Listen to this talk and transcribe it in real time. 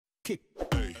kick.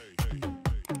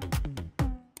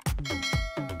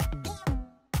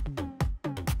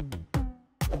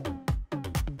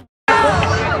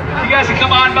 You guys can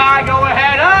come on by, go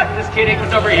ahead. Just kidding,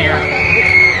 what's over here?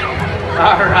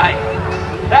 All right.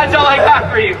 That's all I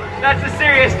got for you. That's the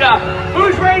serious stuff.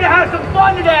 Who's ready to have some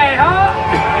fun today, huh?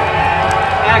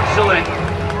 Excellent.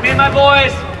 Me and my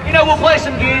boys, you know, we'll play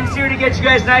some games here to get you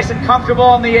guys nice and comfortable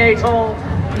on the atoll.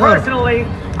 Personally,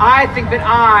 I think that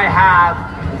I have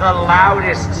the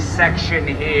loudest section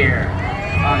here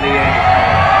on the atoll.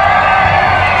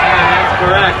 That's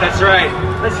correct, that's right.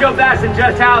 Let's show Bastion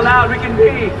just how loud we can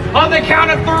be. On the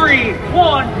count of 3.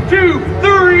 1, 2,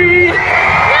 3.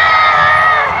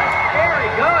 That's very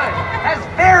good. That's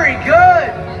very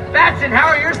good. Bastion, how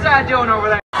are your side doing over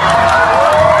there?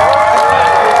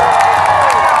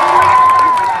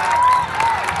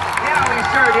 Yeah, we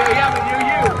sure do. Yeah, we do.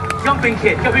 You. Jumping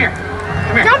kid, come here.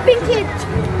 Come here. Jumping kid.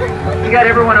 You got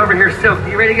everyone over here soaked.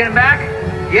 You ready to get him back?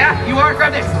 Yeah, you are?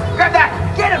 Grab this. Grab that.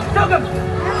 Get him. Soak him.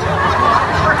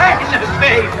 Right in the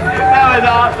face. That was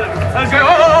awesome. That was great.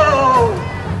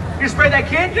 Whoa! You sprayed that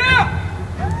kid? Yeah.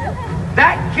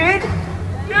 That kid?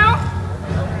 Yeah.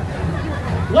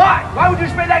 Why? Why would you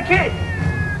spray that kid?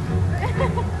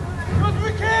 Because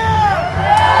we can.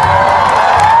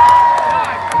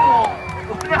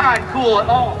 Not cool at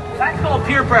all. That's called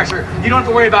peer pressure. You don't have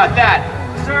to worry about that,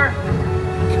 sir.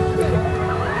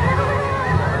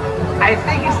 I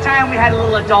think it's time we had a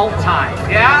little adult time.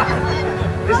 Yeah.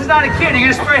 This is not a kid. Are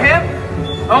you gonna spray him?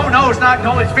 Oh no, it's not.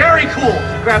 No, it's very cool.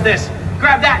 Grab this.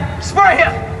 Grab that. Spray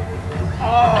him.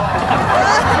 Oh.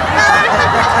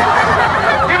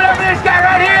 Give it up for this guy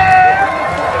right here.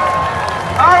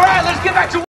 All right, let's get back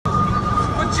to.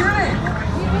 What's your name?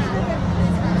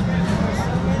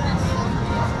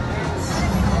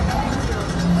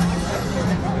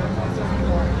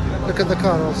 Look at the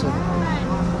car also.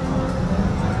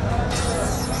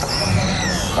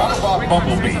 Autobot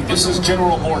Bumblebee, this is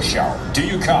General Morshower. Do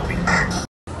you copy?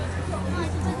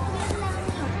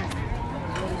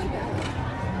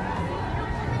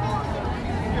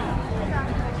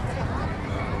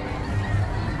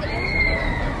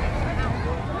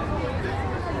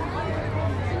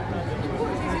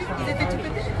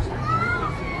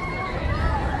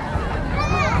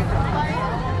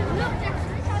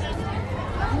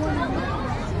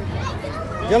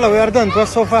 Yalla, we are done. It was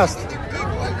so fast.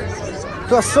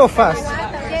 It was so fast.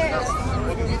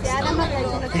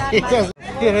 Yes.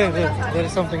 Here. There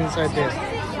is something inside there.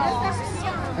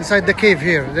 Inside the cave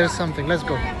here. There is something. Let's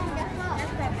go.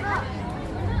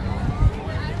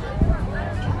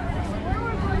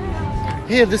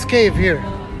 Here, this cave here.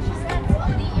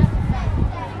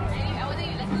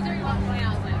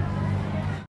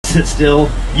 Sit still.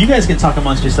 You guys can talk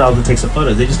amongst yourselves and take some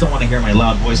photos. They just don't want to hear my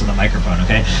loud voice on the microphone,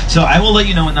 okay? So I will let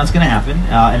you know when that's going to happen,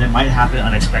 and it might happen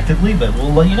unexpectedly, but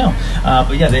we'll let you know.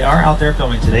 But yeah, they are out there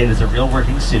filming today. It is a real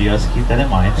working studio, so keep that in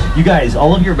mind. You guys,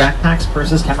 all of your backpacks,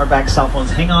 purses, camera bags, cell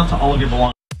phones, hang on to all of your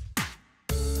belongings.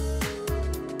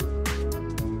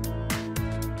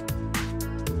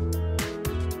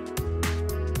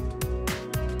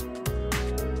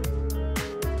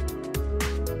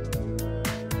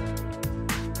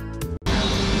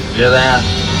 Look at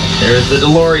that. There's the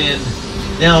DeLorean.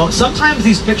 Now, sometimes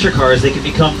these picture cars, they can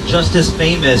become just as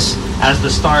famous as the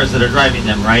stars that are driving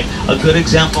them, right? A good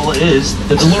example is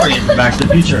the DeLorean from Back to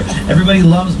the Future. Everybody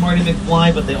loves Marty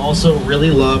McFly, but they also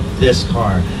really love this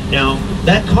car. Now,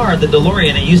 that car, the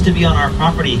DeLorean, it used to be on our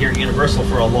property here at Universal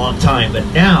for a long time, but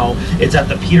now it's at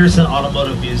the Peterson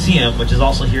Automotive Museum, which is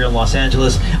also here in Los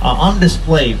Angeles, on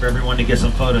display for everyone to get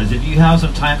some photos. If you have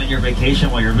some time in your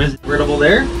vacation while you're visiting, convertible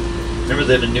there. Remember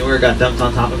the manure got dumped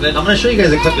on top of it? I'm going to show you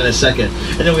guys a clip in a second.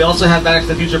 And then we also have Back to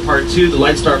the Future Part 2, the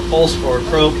Lightstar Pulse Ford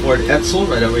Probe Ford Edsel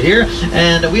right over here.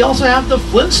 And we also have the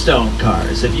Flintstone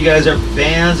cars. If you guys are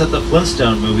fans of the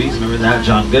Flintstone movies, remember that?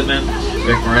 John Goodman,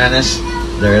 Rick Moranis,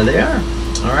 there they are.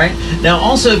 All right. Now,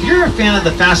 also, if you're a fan of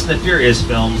the Fast and the Furious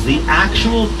films, the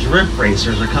actual drift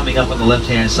racers are coming up on the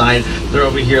left-hand side. They're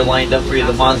over here lined up for you,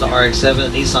 the Mazda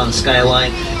RX-7, the Nissan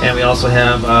Skyline, and we also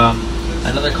have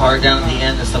another car down at the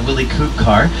end. That's the Willie Koop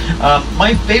car.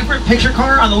 My favorite picture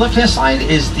car on the left-hand side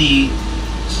is the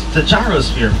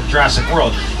gyrosphere from Jurassic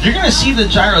World. You're going to see the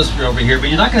gyrosphere over here, but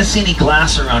you're not going to see any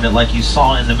glass around it like you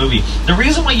saw in the movie. The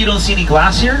reason why you don't see any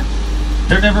glass here,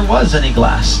 there never was any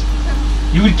glass.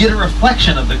 You would get a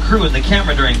reflection of the crew and the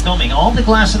camera during filming. All the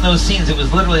glass in those scenes, it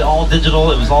was literally all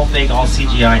digital, it was all fake, all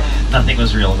CGI. Nothing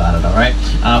was real about it, all right?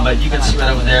 But you can see right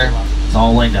over there, it's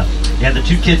all lined up. You have the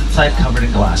two kids inside covered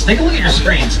in glass. Take a look at your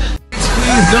screens.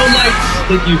 Please, no lights.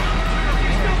 Thank you.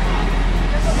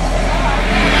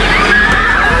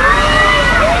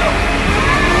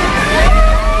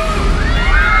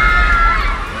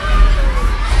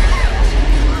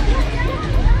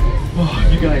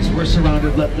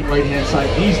 right-hand side.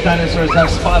 These dinosaurs have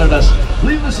spotted us.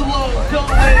 Leave us alone. Go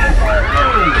away. Go.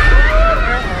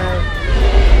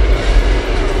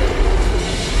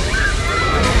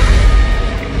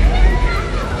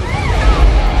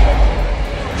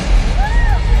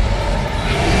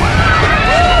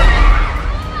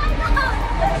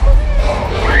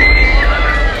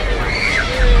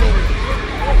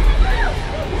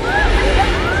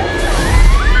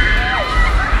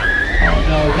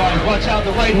 Watch out,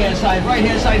 the right-hand side, here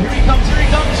he comes,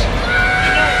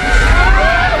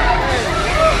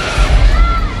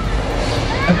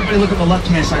 Everybody look at the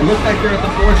left-hand side, look back there at the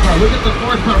fourth car, look at the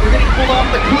fourth car, we're getting pulled off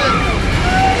the cliff.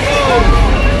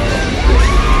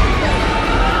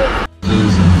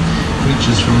 Those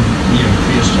creatures from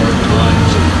prehistoric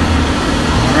times.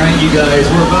 Alright you guys,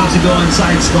 we're about to go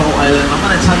inside Skull Island. I'm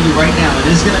going to tell you right now, it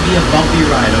is going to be a bumpy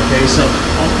ride, okay? So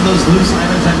all of those loose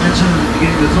items I mentioned at the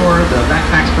beginning of the tour, the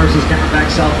backpacks versus camera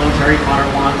cell phones, Harry Potter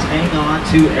wands, hang on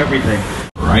to everything.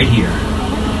 Right here.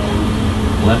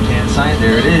 Left-hand side,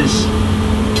 there it is.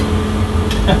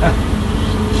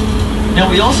 Now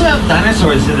we also have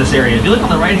dinosaurs in this area. If you look on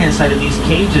the right-hand side of these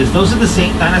cages, those are the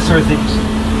same dinosaur things.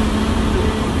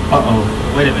 Uh-oh,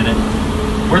 wait a minute.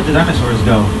 Where'd the dinosaurs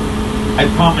go? I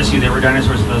promise you there were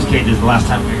dinosaurs in those cages the last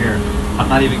time we were here. I'm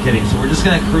not even kidding. So we're just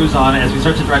going to cruise on. As we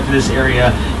start to drive through this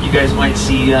area, you guys might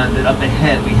see that up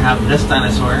ahead we have this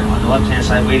dinosaur on the left-hand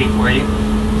side waiting for you.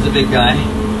 He's a big guy.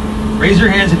 Raise your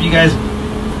hands if you guys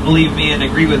believe me and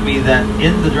agree with me that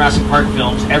in the Jurassic Park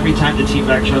films, every time the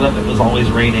T-Rex showed up, it was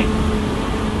always raining.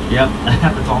 Yep, that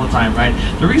happens all the time, right?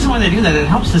 The reason why they do that, it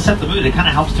helps to set the mood. It kind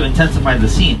of helps to intensify the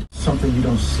scene. Something you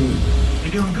don't see.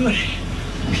 You're doing good.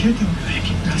 You're doing good.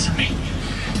 Keep your eyes on me.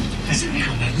 Listen,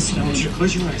 now, man. Listen, I want you to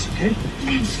close your eyes, okay?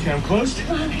 Okay, I'm closed.